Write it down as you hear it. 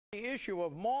the issue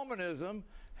of Mormonism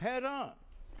head on.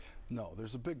 No,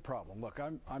 there's a big problem. Look,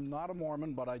 I'm not a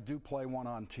Mormon, but I do play one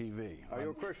on TV. Are you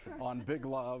a Christian? On Big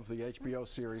Love, the HBO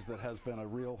series that has been a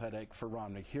real headache for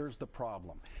Romney. Here's the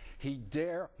problem. He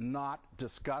dare not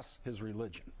discuss his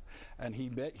religion. And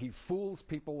he fools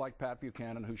people like Pat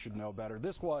Buchanan, who should know better.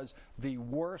 This was the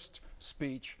worst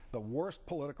speech, the worst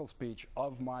political speech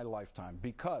of my lifetime,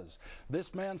 because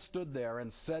this man stood there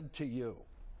and said to you,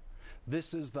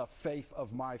 "This is the faith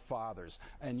of my fathers."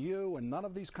 And you and none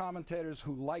of these commentators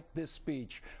who like this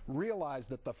speech realize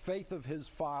that the faith of his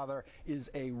father is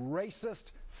a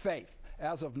racist faith.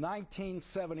 As of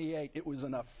 1978, it was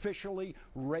an officially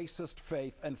racist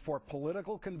faith, and for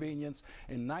political convenience,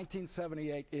 in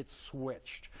 1978, it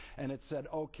switched. And it said,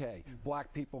 okay,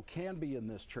 black people can be in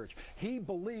this church. He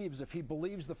believes, if he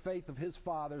believes the faith of his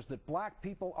fathers, that black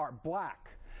people are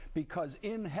black because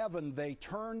in heaven they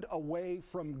turned away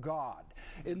from God,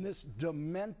 in this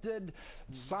demented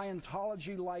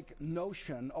Scientology-like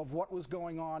notion of what was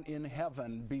going on in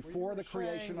heaven before the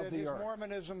creation of the earth.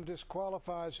 Mormonism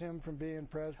disqualifies him from being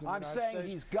president I'm saying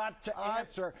he's got to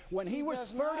answer. When he was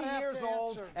 30 years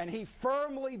old and he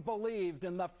firmly believed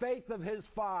in the faith of his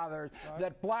fathers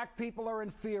that black people are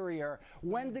inferior,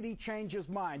 when did he change his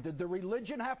mind? Did the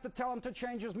religion have to tell him to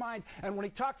change his mind? And when he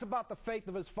talks about the faith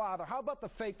of his father, how about the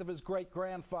faith of his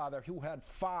great-grandfather who had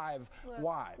 5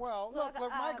 wives? Well, look,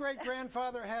 my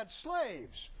great-grandfather had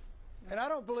slaves, and I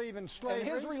don't believe in slavery. And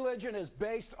his religion is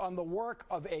based on the work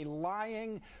of a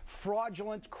lying,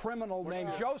 fraudulent criminal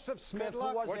named Joseph Smith, who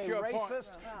was a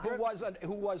racist,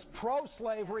 who was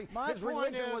pro-slavery. His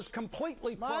religion was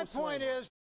completely pro-slavery. My point is,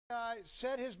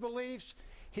 said his beliefs.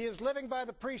 He is living by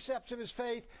the precepts of his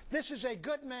faith. This is a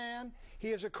good man.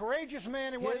 He is a courageous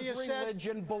man in what he has said. His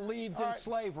religion believed in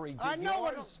slavery. I know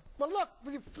it. But look,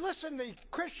 listen, the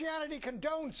Christianity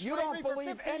condones slavery. You don't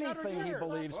believe anything he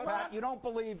believes, Pat. You don't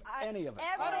believe any of it.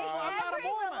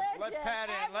 Let Pat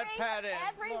in. Let Pat in.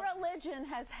 Every religion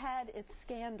has had its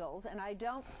scandals, and I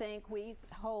don't think we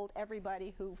hold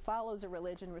everybody who follows a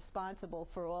religion responsible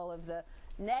for all of the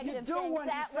negative things that went on. You do when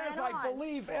he says, I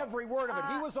believe every word of it.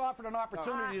 He was offered an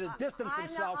opportunity to distance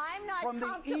himself from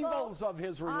the evils of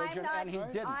his religion, and he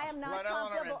didn't.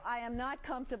 I am not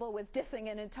comfortable with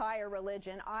dissing an entire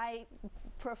religion. I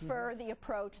prefer the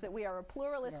approach that we are a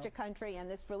pluralistic country,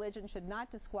 and this religion should not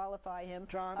disqualify him.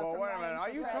 John, well, wait a minute. Are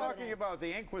you talking about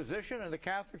the Inquisition and the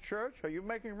Catholic Church? Are you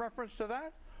making reference to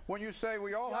that? When you say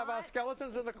we all have our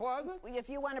skeletons in the closet? If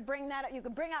you want to bring that up, you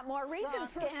can bring out more recent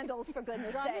scandals, for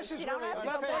goodness sakes. You don't have to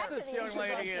go back to this young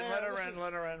lady in. Let her in.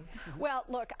 Let her in. Well,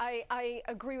 look, I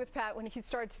agree with Pat when he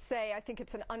started to say I think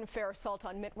it's an unfair assault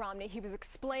on Mitt Romney. He was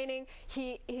explaining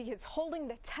he is holding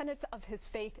the tenets of his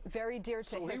faith very dear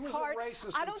to his heart.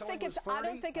 I don't think it's up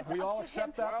to him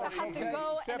to have to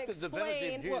go and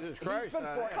explain.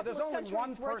 There's only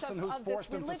one person who's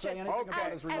forced him to say anything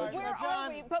about his religion. And where are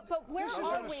we? But where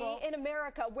are we in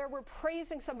America where we're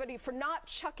praising somebody for not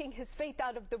chucking his faith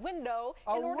out of the window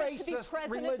in order to be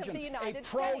president of the United States?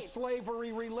 A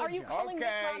pro-slavery religion. Are you calling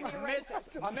Mitt Romney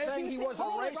racist? I'm saying he was a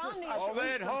racist.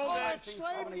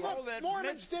 Hold it.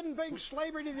 Mormons didn't bring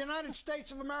slavery to the United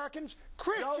States of Americans.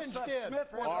 Christians did.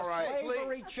 Smith was a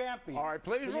slavery champion. All right,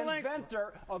 please relinquish. The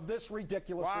inventor of this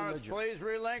ridiculous religion. Please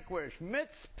relinquish.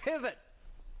 Mitt's pivot.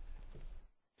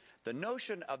 The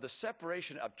notion of the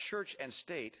separation of church and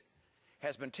state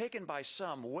has been taken by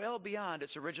some well beyond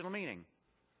its original meaning.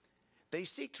 They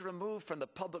seek to remove from the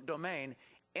public domain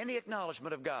any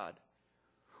acknowledgement of God.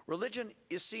 Religion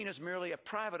is seen as merely a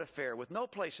private affair with no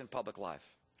place in public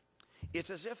life.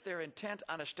 It's as if they're intent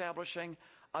on establishing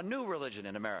a new religion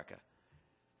in America,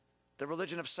 the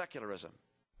religion of secularism.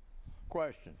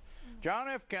 Question. John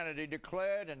F. Kennedy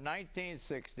declared in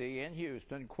 1960 in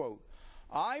Houston, quote,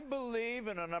 I believe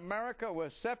in an America where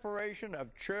separation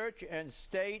of church and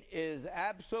state is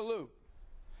absolute.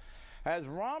 Has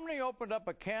Romney opened up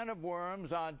a can of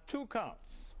worms on 2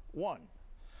 counts? 1,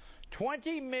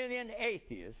 20 million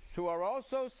atheists who are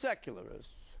also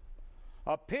secularists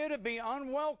appear to be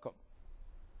unwelcome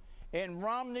in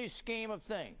Romney's scheme of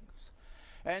things.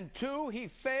 And 2, he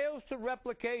fails to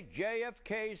replicate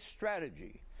JFK's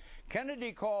strategy.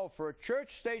 Kennedy called for a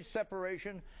church-state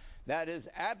separation that is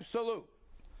absolute.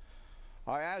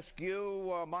 I ask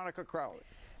you, Monica Crowley.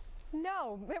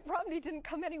 No, Mitt Romney didn't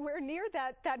come anywhere near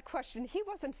that question. He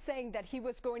wasn't saying that he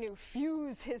was going to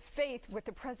fuse his faith with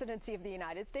the presidency of the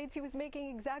United States. He was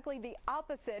making exactly the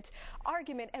opposite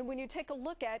argument. And when you take a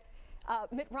look at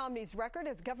Mitt Romney's record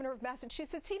as governor of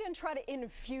Massachusetts, he didn't try to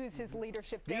infuse his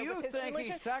leadership there with his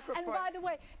religion. And by the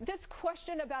way, this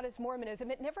question about his Mormonism,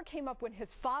 it never came up when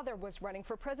his father was running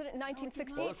for president in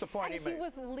 1968, and he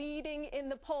was leading in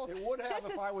the polls. It would have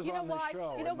if I was on the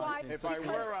show. You know why? If I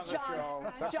were on the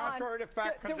show, that's contrary to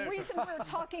fact the reason we're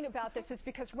talking about this is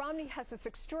because Romney has this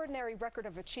extraordinary record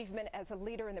of achievement as a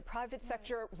leader in the private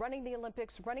sector, running the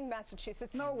Olympics, running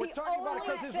Massachusetts. No, we're talking about it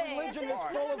because his religion is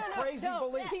full of crazy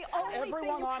beliefs.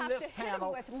 Everyone on this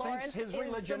panel thinks his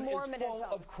religion is full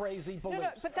of crazy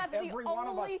beliefs. But that's Every one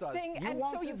of us does. You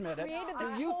won't admit it.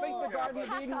 Do you think the Garden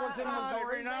of Eden was in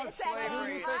Missouri?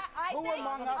 Who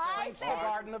among us thinks the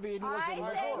Garden of Eden was in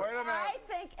Missouri? I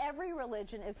think every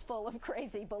religion is full of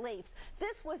crazy beliefs.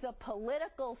 This was a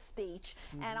political speech,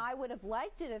 and I would have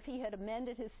liked it if he had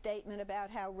amended his statement about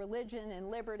how religion and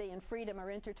liberty and freedom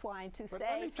are intertwined to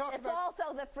say it's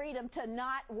also the freedom to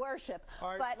not worship.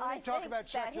 But I think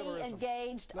that he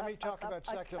engaged a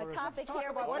topic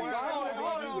here.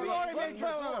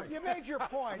 You made your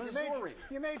point.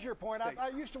 You made your point. I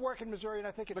used to work in Missouri, and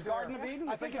I think it's the Garden of Eden.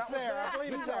 I think it's there. I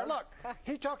believe it's there. Look,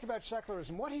 he talked about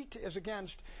secularism. What he is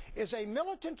against is a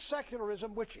militant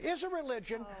secularism, which is a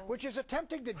religion, which is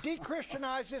attempting to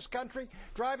de-Christianize this country,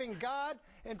 driving God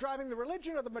and driving the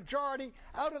religion of the majority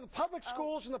out of the public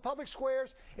schools and the public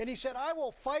squares. And he said, I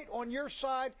will fight on your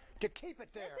side to keep it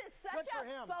there. This is such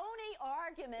a phony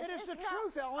argument. It is the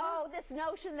truth, Eleanor. Oh, this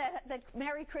notion that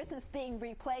Merry Christmas being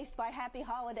replaced by Happy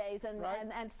Holidays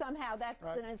and somehow that's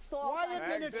an insult. Why isn't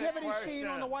the nativity scene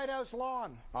on the White House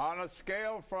lawn? On a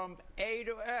scale from A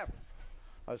to F,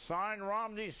 assign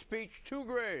Romney's speech 2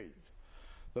 grades.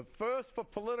 The first for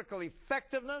political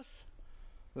effectiveness,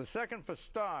 the second for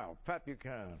style. Pat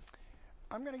Buchanan.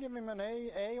 I'm going to give him an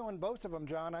A on both of them,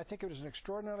 John. I think it was an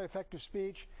extraordinarily effective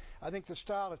speech. I think the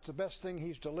style, it's the best thing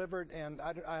he's delivered, and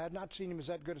I had not seen him as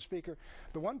that good a speaker.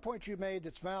 The one point you made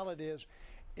that's valid is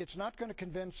it's not going to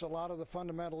convince a lot of the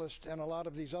fundamentalists and a lot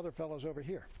of these other fellows over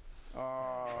here.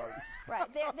 Right.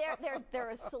 There are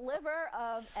a sliver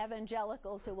of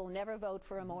evangelicals who will never vote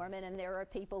for a Mormon, and there are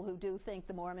people who do think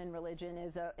the Mormon religion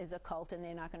is a cult, and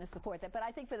they're not going to support that. But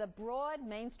I think for the broad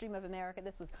mainstream of America,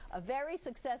 this was a very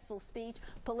successful speech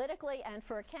politically, and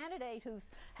for a candidate who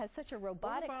has such a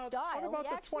robotic style, he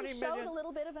actually showed a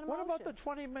little bit of an emotion. What about the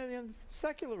 20 million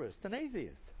secularists and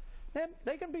atheists?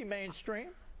 They can be mainstream.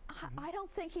 I don't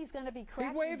think he's going to be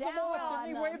cracking down. He waved them off.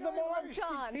 He waved them off.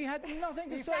 John. He had nothing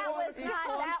to say.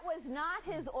 That was not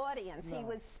his audience. No. He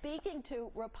was speaking to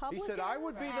Republicans he said, I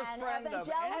would be the friend of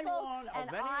anyone, and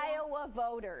Iowa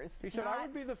voters. He said, I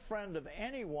would be the friend of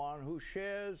anyone who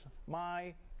shares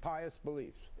my pious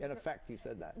beliefs. In effect, he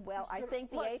said that. Well, I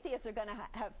think the atheists are going to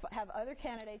have other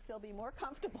candidates they'll be more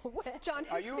comfortable with. John,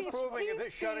 are you approving of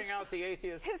his shutting out the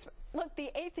atheists? Look, the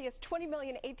atheists, 20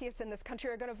 million atheists in this country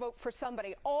are going to vote for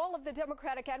somebody. All of the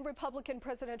Democratic and Republican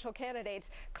presidential candidates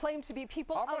claim to be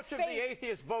people of faith. How much of the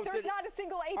atheists voted? There's not a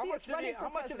single atheist running for president, John.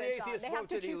 How much of the atheists vote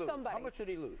did he lose? How much did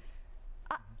he lose?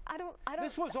 I don't.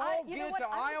 This was all geared to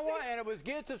Iowa, and it was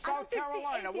geared to South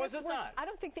Carolina, was it not? I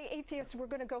don't think the atheists were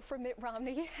going to go for Mitt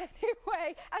Romney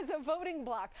anyway as a voting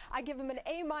bloc. I give him an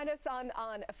A-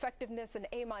 on effectiveness and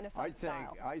A- on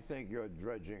style. I think you're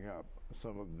dredging up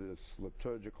some of this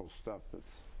liturgical stuff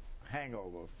that's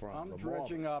hangover from I'm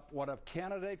dredging up what a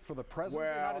candidate for the president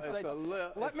of the United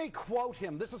States. Let me quote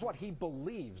him. This is what he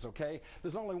believes, okay?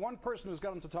 There's only one person who's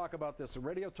got him to talk about this, a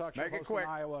radio talk show host in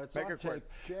Iowa. It's on tape.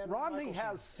 Romney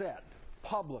has said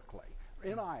publicly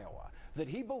in Iowa that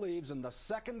he believes in the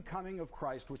second coming of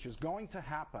Christ, which is going to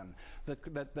happen,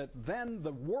 that then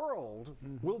the world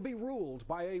will be ruled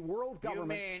by a world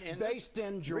government based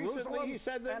in Jerusalem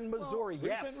and Missouri.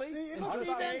 Recently? Yes.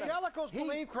 Evangelicals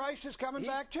believe Christ is coming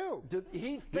back too. Do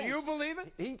you believe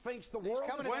it? He thinks the world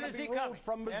is going to be ruled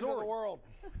from Missouri. End of the world.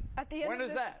 When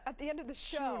is that? At the end of the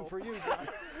show. Soon for you, John.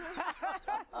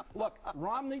 Look,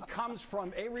 Romney comes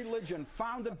from a religion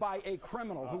founded by a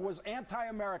criminal who was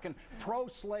anti-American,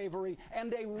 pro-slavery,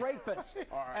 and a rapist.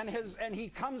 And he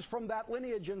comes from that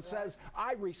lineage and says,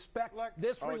 I respect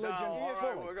this religion.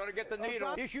 We're going to get the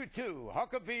needle. Issue 2,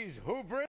 Huckabee's hubris.